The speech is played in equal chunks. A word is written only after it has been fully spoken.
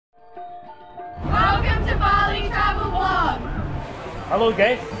Bali travel vlog. Hello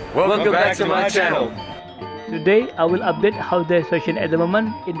guys, Welcome back to my channel. today I will update how the situation at the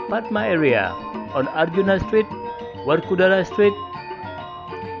moment in Padma area on Arjuna Street, Werkudara Street,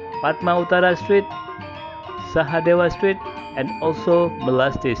 Padma Utara Street, Sahadewa Street and also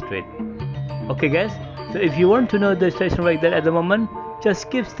Melasti Street. Okay guys, so if you want to know the situation like that at the moment,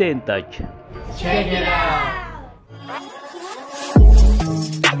 just keep stay in touch. Check it out.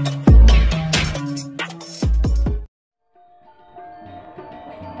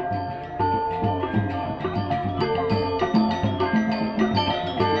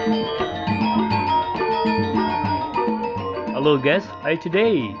 Hello guys, how are you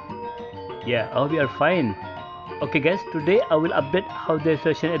today? Yeah, I hope you are fine. Okay guys, today I will update how the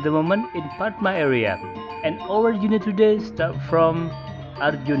situation at the moment in Padma area. And our unit today start from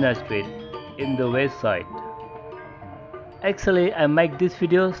Arjuna Street in the west side. Actually, I make this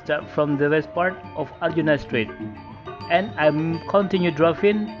video start from the west part of Arjuna Street. And I'm continue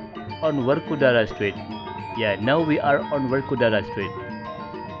driving on Werkudara Street. Yeah, now we are on Werkudara Street.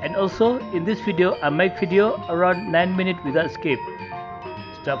 And also in this video I make video around 9 minutes without skip.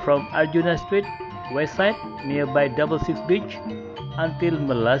 Start from Arjuna Street, west side nearby 66 Beach until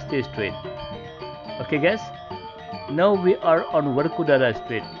Melasti Street. Okay guys, now we are on Werkudara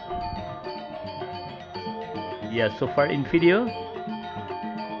Street. Yeah, so far in video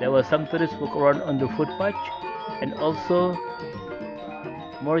there was some tourists walk around on the footpath and also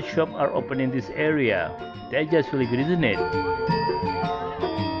more shops are open in this area. That's just really good, isn't it?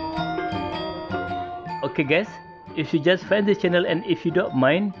 Okay guys, if you just find this channel and if you don't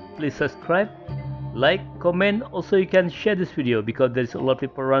mind, please subscribe, like, comment. Also you can share this video because there's a lot of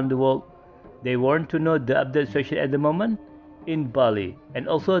people around the world. They want to know the update situation at the moment in Bali, and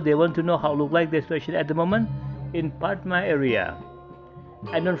also they want to know how look like the situation at the moment in Padma area.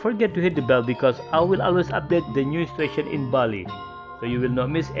 And don't forget to hit the bell because I will always update the new situation in Bali, so you will not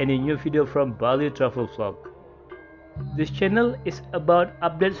miss any new video from Bali travel vlog. This channel is about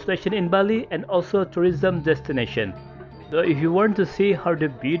update situation in Bali and also tourism destination. So if you want to see how the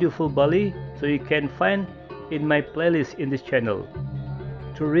beautiful Bali, so you can find in my playlist in this channel,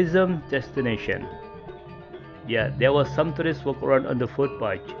 tourism destination. Yeah, there was some tourists walk around on the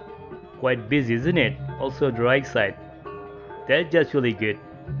footpath. Quite busy, isn't it? Also the right side. That's just really good.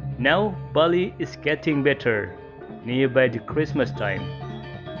 Now Bali is getting better nearby the Christmas time.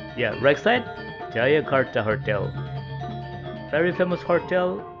 Yeah, right side, Jayakarta Hotel. Very famous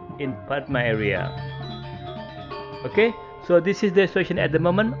hotel in Padma area. Okay, so this is the situation at the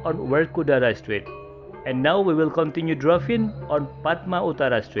moment on Werkudara Street. And now we will continue driving on Padma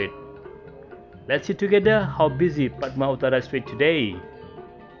Utara Street. Let's see together how busy Padma Utara Street today.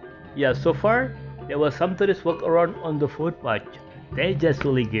 Yeah, so far there was some tourists walk around on the footpath. That's just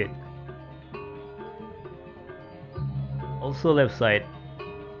really good. Also left side.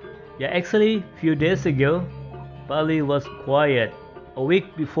 Yeah, actually few days ago Bali was quiet a week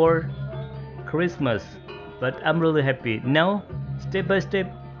before Christmas, but I'm really happy. Now, step by step,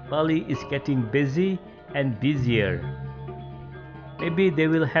 Bali is getting busy and busier. Maybe they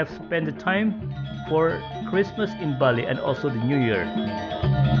will have spent the time for Christmas in Bali and also the New Year.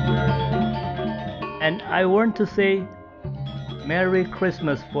 And I want to say Merry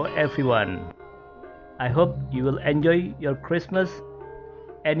Christmas for everyone. I hope you will enjoy your Christmas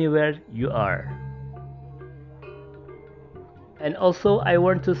anywhere you are. And also I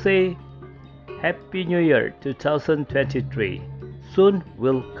want to say Happy New Year 2023 soon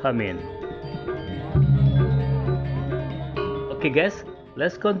will come in. Okay guys,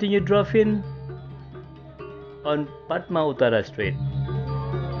 let's continue driving on Padma Utara Street.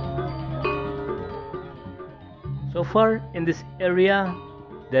 So far in this area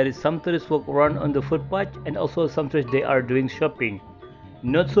there is some tourists walk around on the footpath and also some tourists they are doing shopping.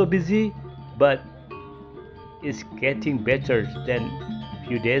 Not so busy, but is getting better than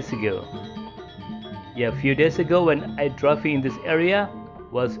few days ago. Yeah, few days ago when I drove in this area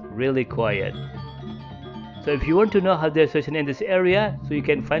was really quiet. So if you want to know how the situation in this area, so you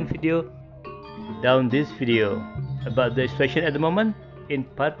can find video down this video about the situation at the moment in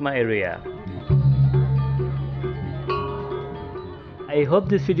Padma area. I hope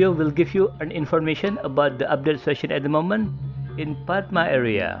this video will give you an information about the update situation at the moment in Padma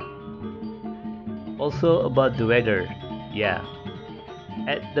area. Also about the weather. Yeah,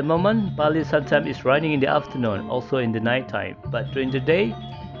 at the moment Bali sometimes is raining in the afternoon, also in the night time, but during the day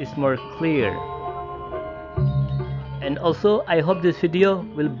it's more clear. And also I hope this video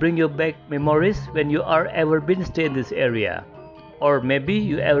will bring you back memories when you are ever been stay in this area, or maybe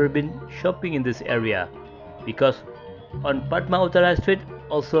you ever been shopping in this area, because on Padma Utara Street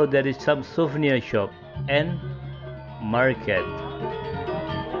also there is some souvenir shop. and market.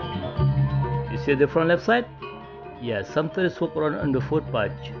 You see the front left side? Yeah, some tourists walk around on the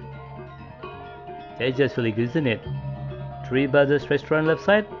footpath. That's just really good, isn't it? Three Brothers restaurant left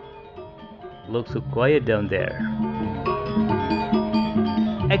side. Looks so quiet down there.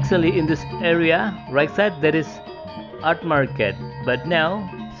 Actually, in this area, right side, there is art market, but now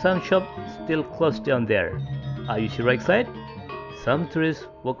some shops still closed down there. You see right side? Some tourists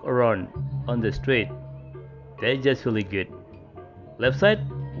walk around on the street. That's just really good. Left side,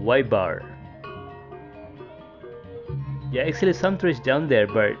 Y bar. Yeah, actually some tourists down there,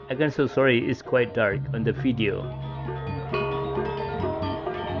 but again, so sorry, it's quite dark on the video.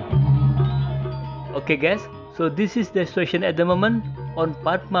 Okay guys, so this is the situation at the moment on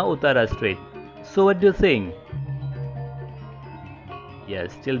Padma Utara street. So what do you think? Yeah,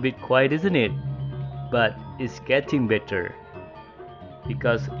 still a bit quiet, isn't it? But it's getting better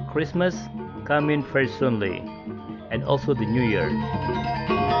because Christmas coming very soonly, and also the New Year.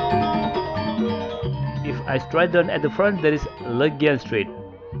 If I straight down at the front, there is Legian Street.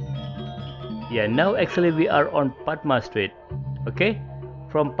 Yeah, now actually we are on Padma Street. Okay,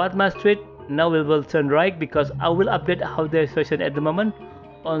 from Padma Street now we will turn right because I will update how the situation at the moment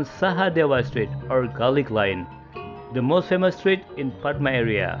on Sahadewa Street or Garlic Line, the most famous street in Padma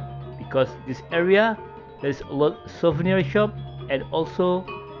area, because this area there is a lot of souvenir shop and also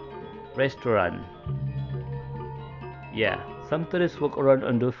restaurant. Yeah, some tourists walk around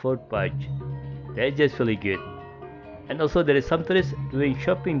on the footpath. That's just really good. And also there is some tourists doing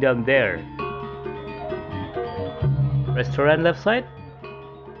shopping down there. Restaurant left side.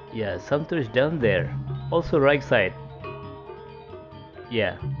 Yeah, some tourists down there. Also right side.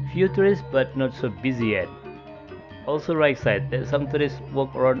 Yeah, few tourists but not so busy yet. Also right side, there some tourists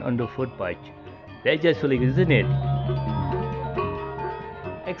walk around on the footpath. That's just really good, isn't it?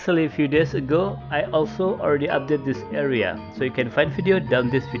 Actually, a few days ago, I also already updated this area, so you can find video down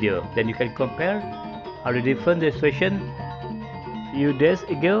this video. Then you can compare how the different the situation few days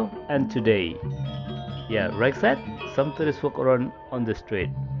ago and today. Yeah, right side, some tourists walk around on the street.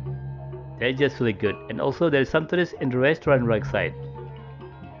 That's just really good. And also there is some tourists in the restaurant right side.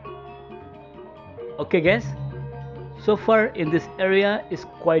 Okay guys, so far in this area is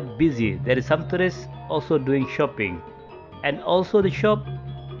quite busy. There is some tourists also doing shopping, and also the shop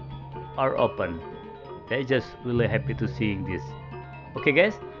are open. They're just really happy to seeing this. Okay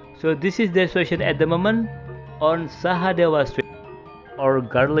guys, so this is the situation at the moment on Sahadewa Street or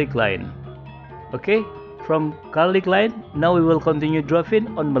Garlic Line. Okay, from Garlic Line now we will continue driving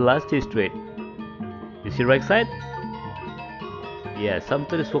on Melasti Street. You see right side? Yeah, some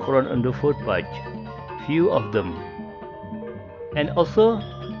tourists walk around on the footpath, few of them. And also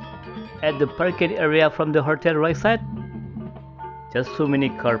at the parking area from the hotel right side, just so many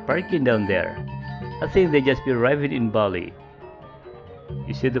car parking down there. I think they just be arriving in Bali.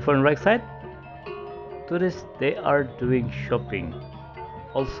 You see the front right side? Tourists, they are doing shopping.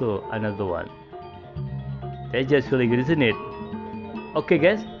 Also another one. That's just really good, isn't it? Okay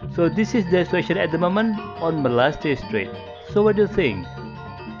guys, so this is the situation at the moment on Melasti Street. So what do you think?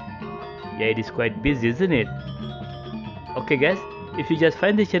 Yeah, it is quite busy, isn't it? Okay guys, if you just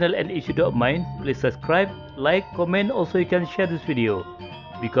find the channel and if you don't mind, please subscribe, like, comment. Also you can share this video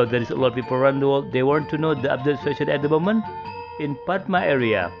because there is a lot of people around the world, they want to know the update situation at the moment in Padma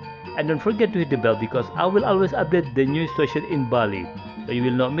area. And don't forget to hit the bell because I will always update the new situation in Bali, so you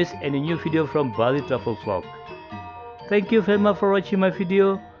will not miss any new video from Bali Travel Vlog. Thank you very much for watching my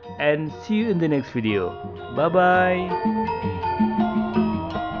video and see you in the next video. Bye bye.